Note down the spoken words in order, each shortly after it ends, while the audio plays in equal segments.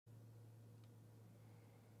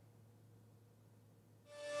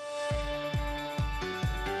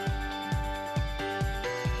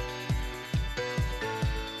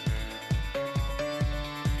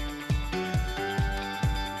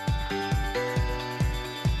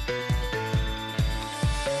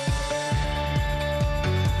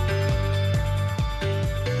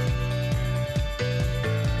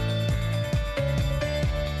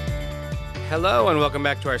Hello and welcome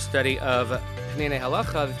back to our study of Peninei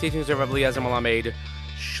Halacha, the teachings of Rav Eliezer Melamed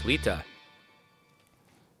Shlit'a.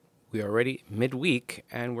 We are already midweek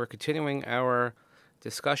and we're continuing our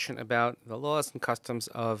discussion about the laws and customs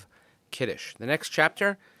of Kiddush. The next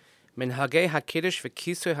chapter, Minhagei HaKiddush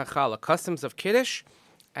v'Kisui HaChallah, customs of Kiddush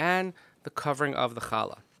and the covering of the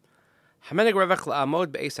Challah. Hamenig revech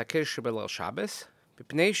la'amod be'es HaKiddush b'leil Shabbos,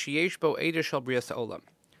 b'pnei sheyesh bo eder shel brias ha'olam.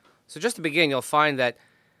 So just to begin, you'll find that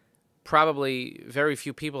probably very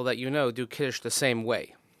few people that you know do Kiddush the same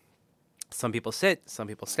way. Some people sit, some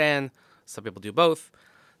people stand, some people do both.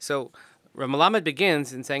 So Rav Melamed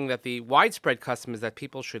begins in saying that the widespread custom is that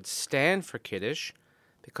people should stand for Kiddush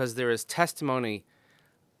because there is testimony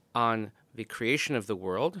on the creation of the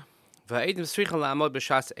world. And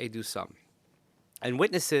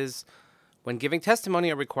witnesses, when giving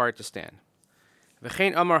testimony, are required to stand. And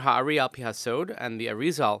the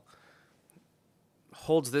Arizal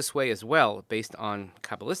holds this way as well, based on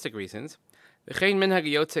Kabbalistic reasons.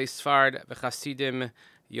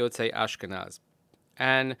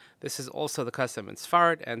 And this is also the custom in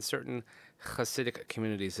Sfard and certain Hasidic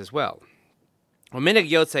communities as well. The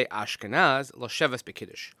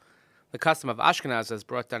custom of Ashkenaz, as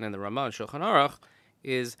brought down in the Ramah and Shulchan Aruch,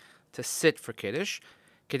 is to sit for Kiddush.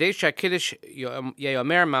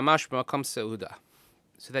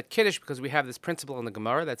 So that Kiddush, because we have this principle in the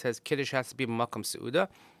Gemara that says Kiddush has to be Makom Seuda,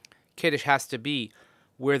 Kiddush has to be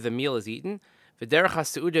where the meal is eaten, V'derech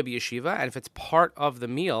HaSeuda b'yeshiva, and if it's part of the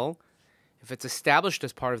meal, if it's established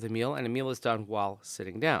as part of the meal, and the meal is done while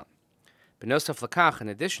sitting down. B'nosaf l'kach, in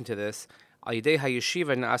addition to this, Al Yidei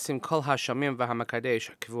HaYeshiva na'asim kol ha'shamim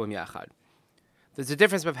v'hamakadesh k'vuim yachad. There's a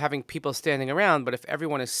difference of having people standing around, but if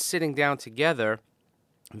everyone is sitting down together,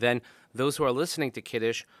 then those who are listening to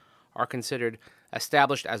Kiddush are considered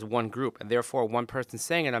established as one group, and therefore one person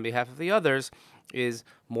saying it on behalf of the others is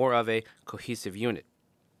more of a cohesive unit.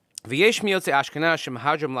 And he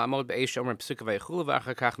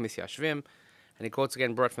quotes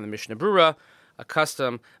again, brought from the Mishnah Brura, a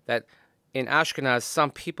custom that in Ashkenaz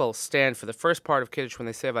some people stand for the first part of Kiddush when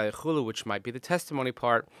they say Vayechulu, which might be the testimony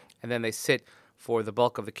part, and then they sit for the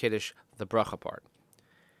bulk of the Kiddush, the bracha part.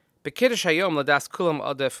 B'Kiddush hayom ladas kulam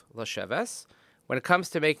adif lasheves. When it comes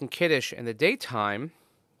to making Kiddush in the daytime,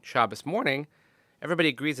 Shabbos morning, everybody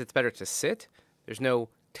agrees it's better to sit. There's no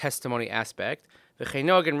testimony aspect.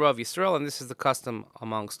 V'cheinog and Rav Yisrael, and this is the custom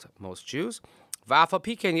amongst most Jews. Even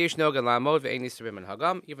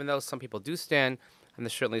though some people do stand, and there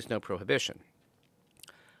certainly is no prohibition.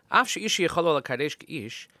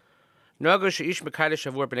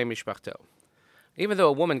 Even though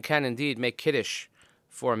a woman can indeed make Kiddush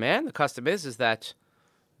for a man, the custom is that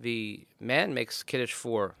the man makes Kiddush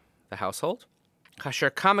for the household.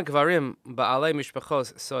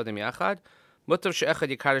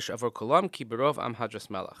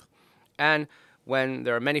 And when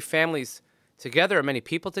there are many families together, or many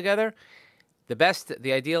people together,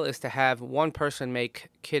 the ideal is to have one person make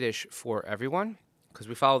Kiddush for everyone, because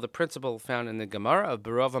we follow the principle found in the Gemara of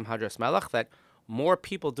Berovam Hadras Melech, that more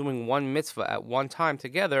people doing one mitzvah at one time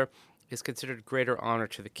together is considered greater honor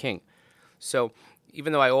to the king. So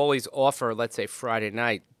even though I always offer, let's say Friday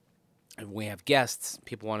night, if we have guests,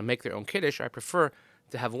 people want to make their own Kiddush, I prefer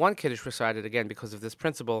to have one Kiddush recited, again, because of this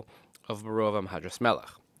principle of Berovam Hadras Melech.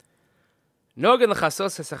 Nogan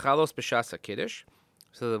l'chasos hasachalos b'shas Kiddush.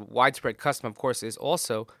 So the widespread custom, of course, is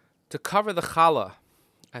also to cover the challah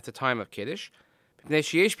at the time of Kiddush. B'pnei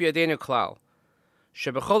sheyesh b'yadeinu klal,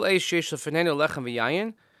 shebechol eish sheyesh lefanenu lechem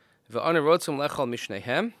v'yayin, v'anu rotzum lechol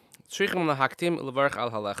mishneihem, tzrichim lahaktim levarich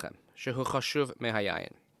al halechem, shehu chashuv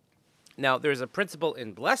mehayayin. Now, there's a principle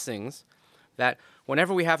in blessings that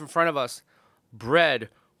whenever we have in front of us bread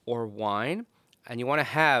or wine, and you want to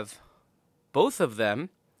have both of them,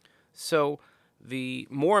 so the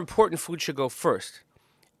more important food should go first.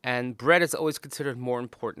 And bread is always considered more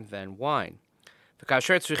important than wine.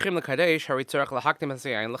 However,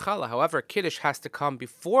 Kiddush has to come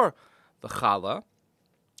before the Challah,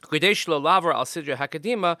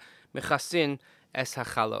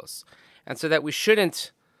 and so that we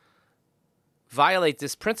shouldn't violate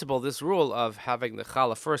this principle, this rule of having the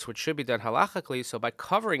Challah first, which should be done halachically. So by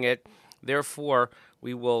covering it, therefore,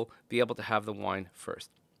 we will be able to have the wine first.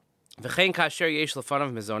 And if you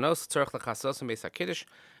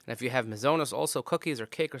have mezonos, also cookies or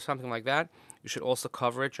cake or something like that, you should also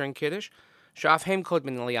cover it during Kiddush.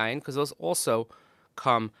 Because those also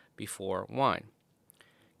come before wine.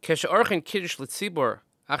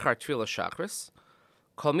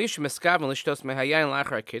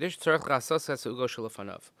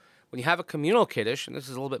 When you have a communal Kiddush, and this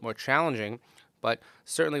is a little bit more challenging But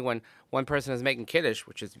certainly when one person is making Kiddush,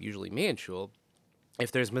 which is usually me in shul,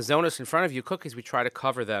 if there's mazonos in front of you, cookies, we try to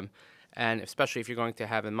cover them, and especially if you're going to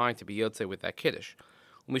have in mind to be yotzei with that Kiddush.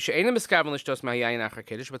 But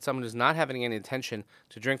someone who's not having any intention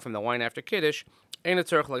to drink from the wine after Kiddush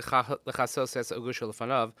does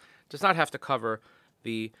not have to cover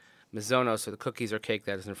the mazonos or the cookies or cake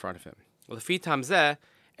that is in front of him.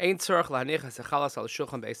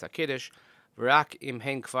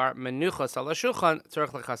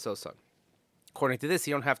 According to this,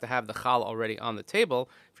 you don't have to have the challah already on the table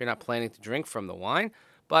if you're not planning to drink from the wine.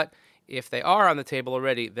 But if they are on the table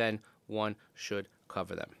already, then one should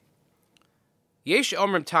cover them.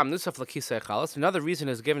 Another reason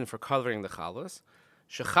is given for covering the chalos.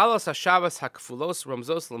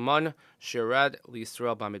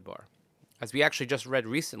 As we actually just read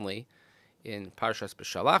recently in Parshas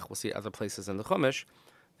B'Shalach, we'll see other places in the Chumash,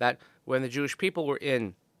 that when the Jewish people were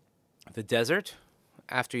in the desert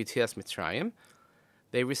after Yetzias Mitzrayim,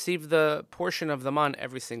 they received the portion of the man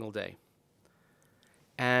every single day.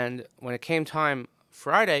 And when it came time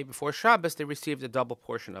Friday, before Shabbos, they received a double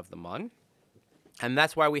portion of the man. And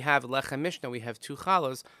that's why we have Lechem Mishnah, we have two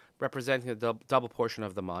chalas representing the double portion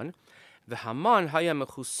of the man. The haman haya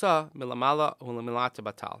mechusa milamala u'lemilata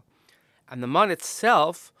batal. And the man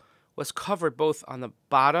itself was covered both on the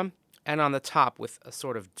bottom and on the top with a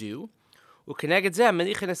sort of dew. Therefore,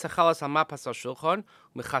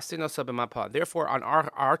 on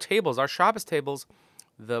our tables, our Shabbos tables,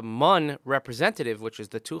 the man representative, which is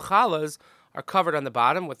the two chalas, are covered on the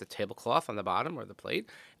bottom with the tablecloth on the bottom or the plate,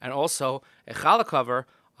 and also a challah cover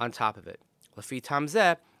on top of it. According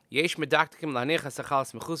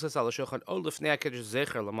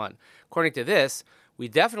to this, we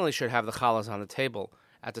definitely should have the challahs on the table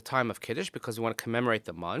at the time of Kiddush because we want to commemorate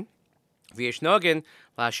the man. Some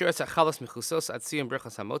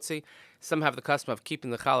have the custom of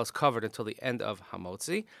keeping the chalos covered until the end of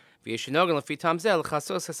Hamotzi.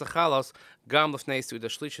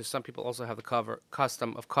 Some people also have the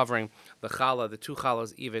custom of covering the challah, the two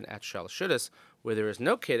chalos, even at Shal Shudas, where there is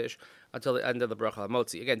no Kiddush, until the end of the Bracha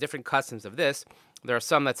Hamotzi. Again, different customs of this. There are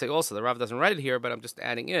some that say also, the Rav doesn't write it here, but I'm just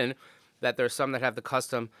adding in, that there are some that have the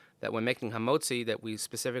custom that when making Hamotzi, that we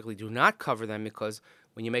specifically do not cover them because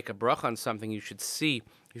when you make a bracha on something, you should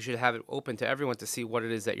have it open to everyone to see what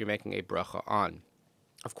it is that you're making a bracha on.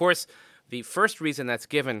 Of course, the first reason that's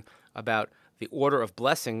given about the order of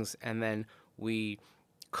blessings, and then we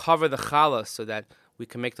cover the challah so that we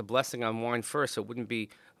can make the blessing on wine first, so it wouldn't be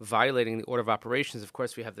violating the order of operations. Of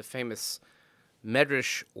course, we have the famous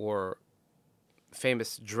medrash or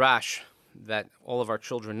famous drash that all of our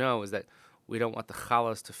children know, is that we don't want the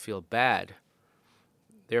challahs to feel bad.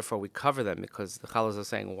 Therefore, we cover them because the challahs are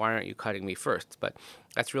saying, why aren't you cutting me first? But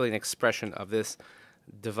that's really an expression of this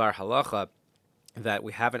devar halacha, that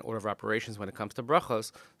we have an order of operations when it comes to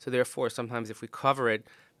brachos. So therefore, sometimes if we cover it,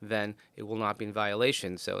 then it will not be in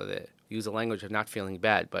violation. So we use a language of not feeling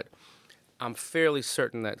bad. But I'm fairly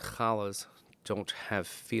certain that challahs don't have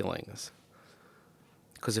feelings,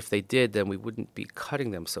 because if they did, then we wouldn't be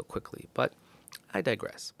cutting them so quickly. But I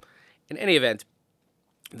digress. In any event,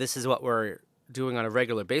 this is what we're doing on a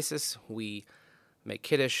regular basis. We make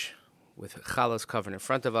Kiddush with challahs covered in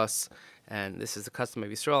front of us, and this is the custom of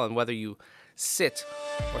Yisrael. And whether you sit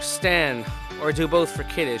or stand or do both for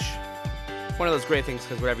Kiddush, one of those great things,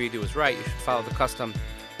 because whatever you do is right. You should follow the custom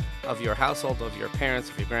of your household, of your parents,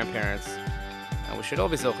 of your grandparents, and we should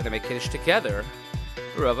always zoche to make Kiddush together.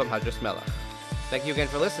 Rav Hadras Melech. Thank you again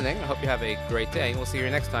for listening. I hope you have a great day. We'll see you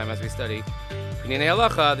next time as we study Peninei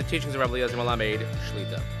Halacha, the teachings of Rav Eliezer Melamed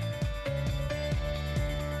Shlit'a.